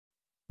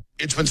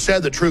It's been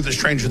said that truth is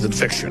stranger than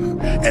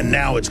fiction, and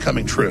now it's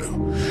coming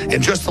true.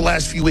 In just the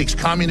last few weeks,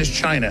 Communist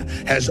China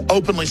has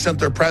openly sent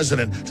their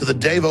president to the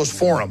Davos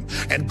Forum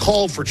and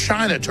called for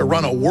China to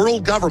run a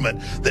world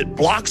government that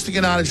blocks the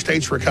United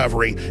States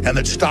recovery and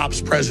that stops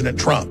President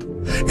Trump.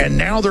 And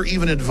now they're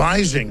even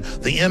advising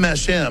the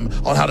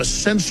MSM on how to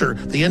censor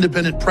the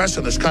independent press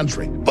in this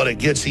country. But it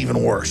gets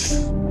even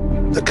worse.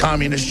 The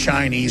Communist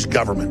Chinese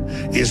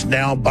government is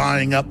now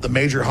buying up the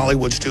major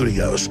Hollywood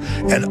studios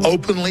and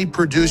openly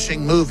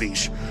producing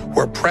movies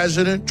where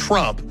President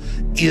Trump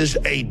is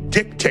a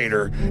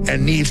dictator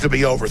and needs to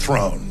be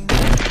overthrown.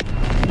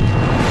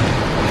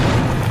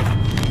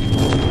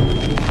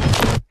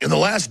 In the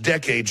last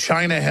decade,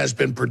 China has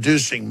been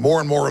producing more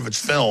and more of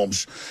its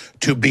films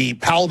to be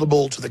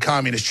palatable to the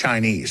Communist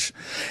Chinese.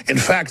 In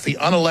fact, the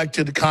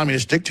unelected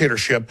communist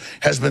dictatorship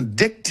has been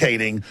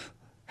dictating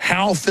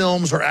how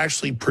films are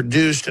actually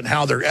produced and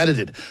how they're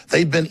edited.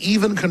 They've been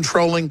even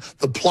controlling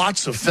the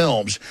plots of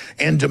films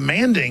and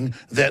demanding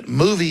that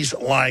movies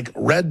like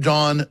Red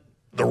Dawn,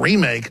 the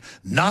remake,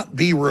 not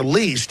be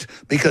released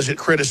because it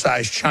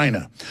criticized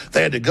China.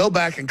 They had to go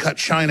back and cut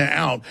China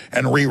out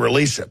and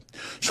re-release it.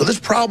 So this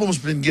problem's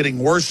been getting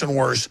worse and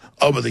worse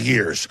over the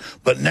years,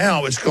 but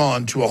now it's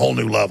gone to a whole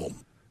new level.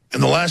 In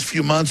the last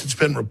few months, it's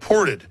been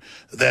reported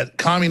that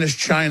Communist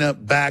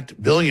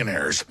China-backed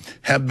billionaires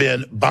have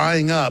been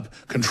buying up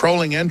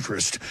controlling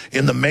interest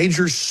in the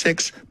major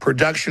 6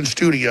 production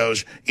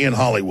studios in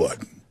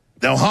Hollywood.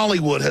 Now,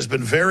 Hollywood has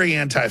been very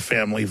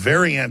anti-family,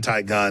 very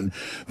anti-gun,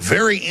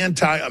 very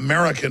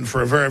anti-American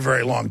for a very,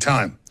 very long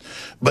time.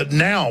 But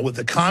now, with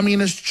the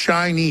Communist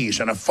Chinese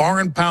and a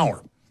foreign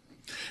power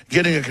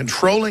getting a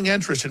controlling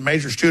interest in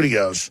major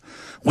studios,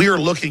 we are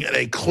looking at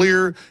a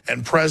clear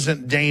and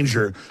present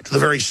danger to the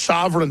very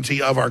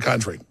sovereignty of our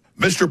country.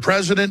 Mr.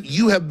 President,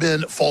 you have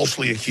been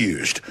falsely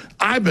accused.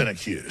 I've been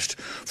accused.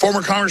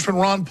 Former Congressman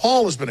Ron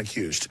Paul has been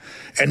accused,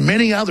 and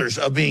many others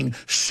of being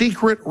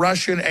secret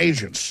Russian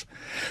agents.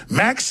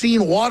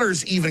 Maxine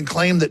Waters even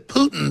claimed that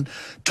Putin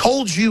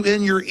told you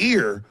in your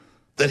ear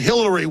that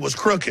Hillary was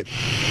crooked.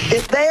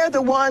 If they're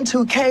the ones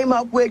who came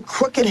up with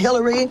crooked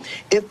Hillary,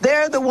 if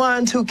they're the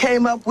ones who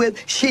came up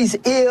with she's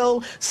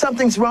ill,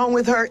 something's wrong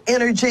with her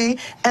energy,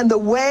 and the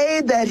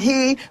way that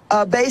he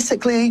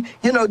basically,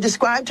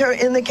 described her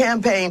in the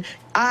campaign,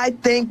 I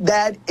think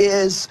that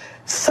is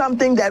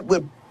something that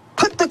would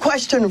put the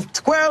question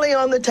squarely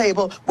on the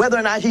table whether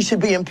or not he should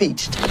be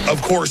impeached.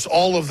 Of course,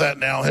 all of that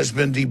now has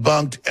been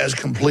debunked as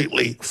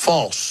completely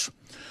false.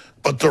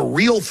 But the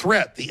real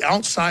threat, the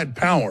outside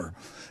power,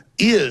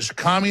 is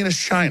Communist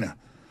China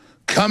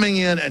coming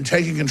in and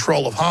taking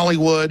control of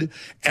Hollywood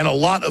and a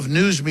lot of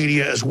news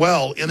media as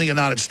well in the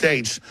United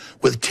States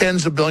with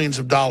tens of billions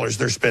of dollars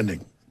they're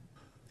spending.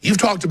 You've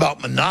talked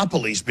about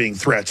monopolies being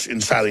threats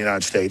inside the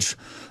United States.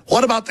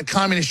 What about the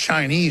Communist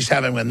Chinese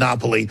having a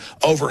monopoly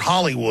over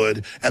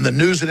Hollywood and the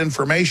news and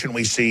information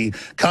we see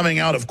coming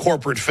out of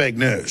corporate fake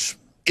news?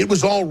 It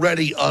was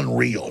already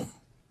unreal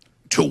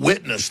to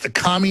witness the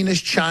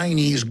Communist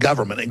Chinese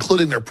government,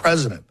 including their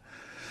president,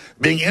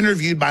 being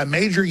interviewed by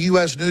major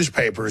U.S.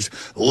 newspapers,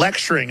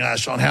 lecturing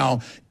us on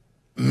how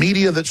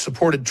media that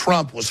supported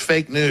Trump was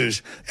fake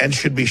news and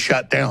should be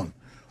shut down.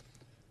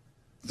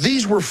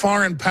 These were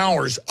foreign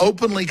powers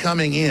openly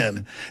coming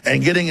in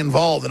and getting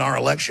involved in our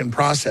election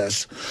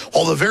process,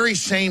 while the very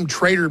same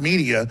traitor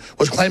media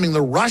was claiming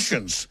the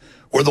Russians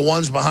were the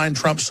ones behind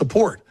Trump's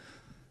support.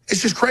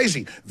 It's just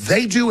crazy.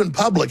 They do in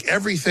public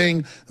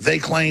everything they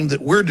claim that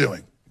we're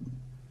doing.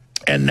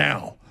 And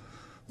now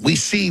we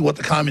see what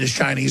the Communist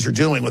Chinese are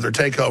doing with their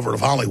takeover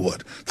of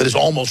Hollywood that is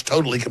almost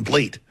totally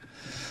complete.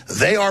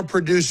 They are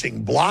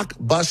producing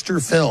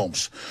blockbuster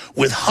films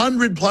with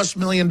 $100+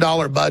 million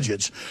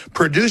budgets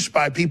produced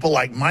by people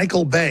like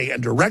Michael Bay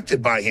and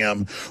directed by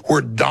him,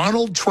 where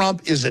Donald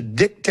Trump is a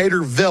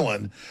dictator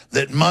villain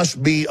that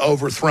must be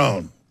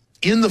overthrown.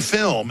 In the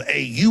film, a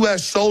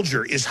U.S.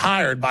 soldier is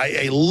hired by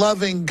a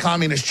loving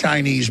Communist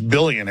Chinese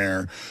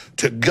billionaire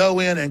to go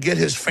in and get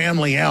his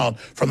family out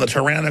from the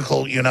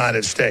tyrannical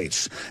United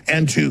States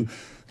and to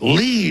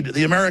lead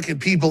the American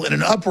people in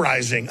an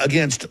uprising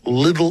against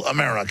little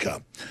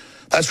America.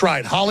 That's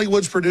right,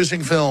 Hollywood's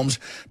producing films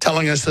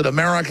telling us that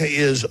America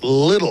is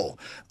little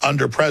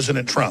under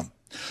President Trump.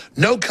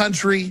 No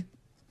country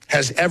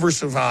has ever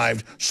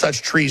survived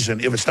such treason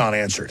if it's not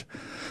answered.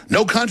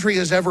 No country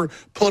has ever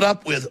put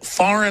up with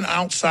foreign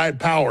outside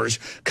powers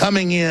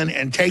coming in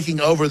and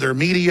taking over their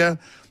media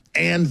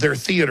and their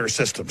theater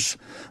systems.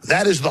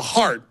 That is the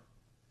heart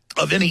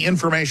of any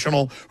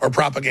informational or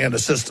propaganda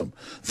system.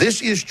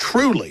 This is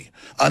truly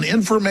an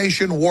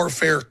information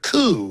warfare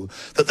coup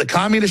that the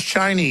Communist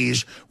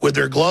Chinese, with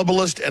their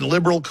globalist and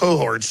liberal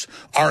cohorts,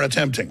 are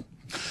attempting.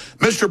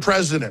 Mr.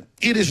 President,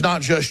 it is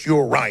not just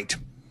your right.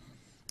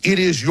 It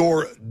is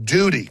your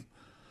duty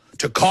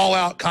to call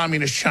out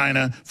Communist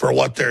China for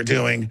what they're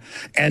doing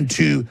and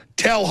to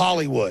tell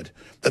Hollywood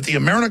that the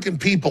American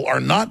people are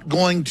not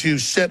going to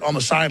sit on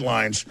the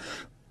sidelines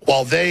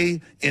while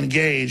they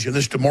engage in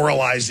this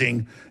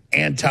demoralizing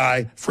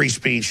anti-free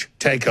speech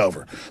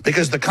takeover.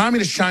 Because the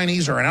communist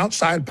Chinese are an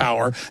outside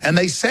power, and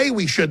they say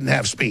we shouldn't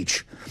have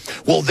speech.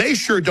 Well, they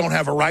sure don't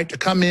have a right to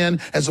come in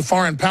as a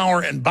foreign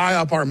power and buy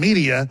up our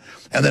media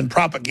and then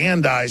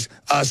propagandize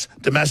us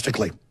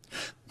domestically.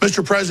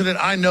 Mr. President,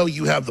 I know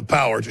you have the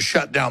power to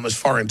shut down this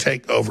foreign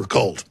takeover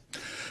cold.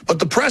 But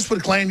the press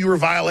would claim you were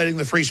violating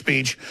the free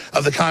speech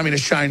of the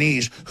communist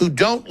Chinese, who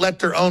don't let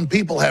their own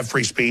people have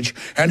free speech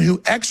and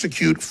who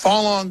execute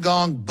Falun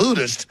Gong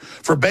Buddhists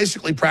for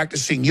basically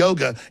practicing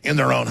yoga in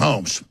their own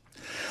homes.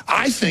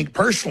 I think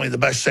personally the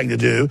best thing to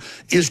do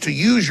is to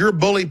use your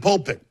bully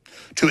pulpit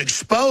to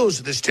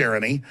expose this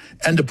tyranny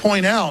and to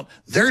point out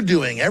they're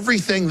doing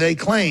everything they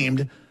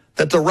claimed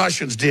that the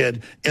Russians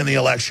did in the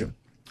election.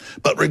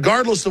 But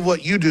regardless of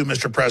what you do,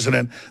 Mr.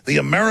 President, the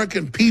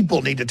American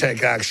people need to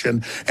take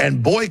action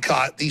and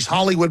boycott these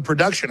Hollywood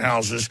production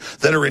houses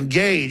that are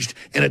engaged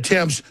in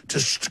attempts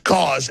to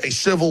cause a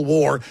civil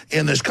war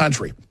in this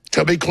country.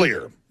 To be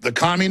clear, the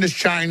communist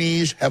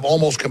Chinese have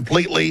almost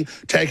completely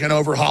taken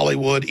over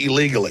Hollywood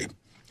illegally.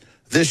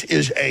 This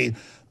is a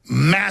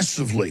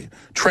massively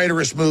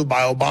traitorous move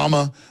by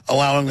Obama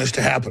allowing this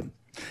to happen.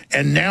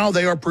 And now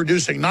they are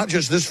producing not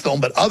just this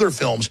film, but other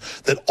films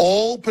that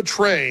all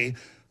portray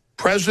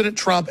President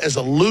Trump as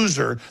a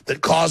loser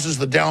that causes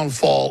the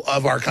downfall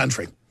of our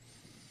country.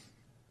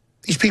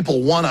 These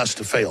people want us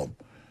to fail.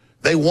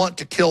 They want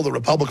to kill the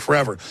republic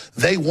forever.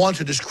 They want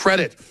to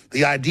discredit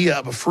the idea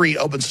of a free,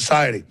 open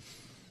society.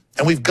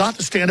 And we've got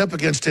to stand up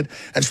against it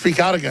and speak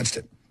out against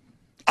it.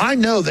 I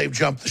know they've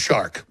jumped the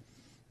shark.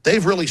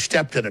 They've really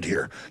stepped in it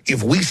here.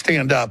 If we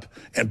stand up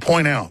and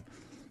point out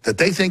that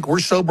they think we're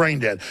so brain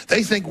dead,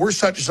 they think we're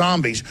such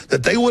zombies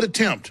that they would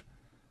attempt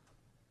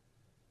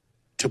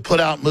to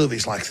put out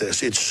movies like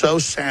this. It's so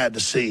sad to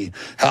see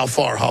how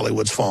far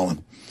Hollywood's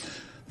fallen.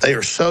 They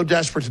are so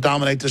desperate to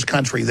dominate this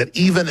country that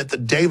even at the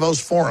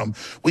Davos Forum,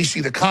 we see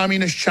the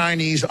communist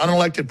Chinese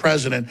unelected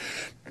president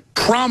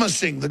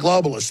promising the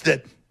globalists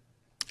that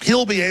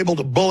he'll be able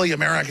to bully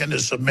America into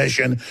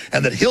submission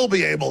and that he'll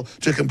be able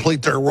to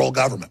complete their world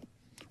government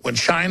when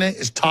China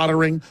is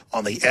tottering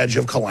on the edge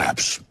of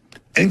collapse.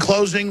 In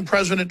closing,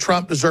 President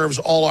Trump deserves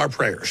all our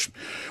prayers.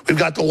 We've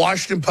got the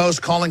Washington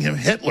Post calling him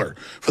Hitler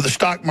for the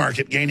stock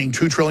market gaining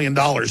 $2 trillion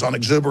on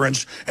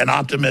exuberance and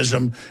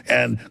optimism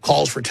and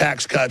calls for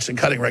tax cuts and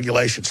cutting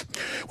regulations.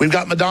 We've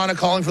got Madonna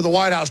calling for the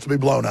White House to be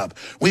blown up.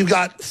 We've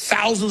got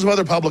thousands of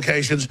other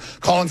publications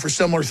calling for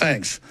similar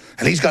things.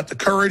 And he's got the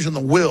courage and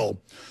the will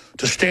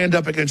to stand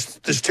up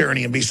against this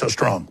tyranny and be so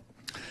strong.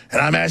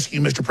 And I'm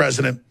asking you, Mr.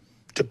 President,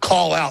 to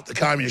call out the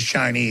communist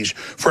Chinese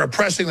for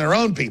oppressing their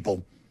own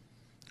people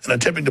and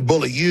attempting to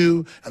bully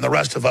you and the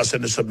rest of us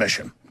into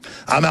submission.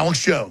 I'm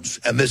Alex Jones,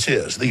 and this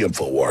is The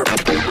InfoWar.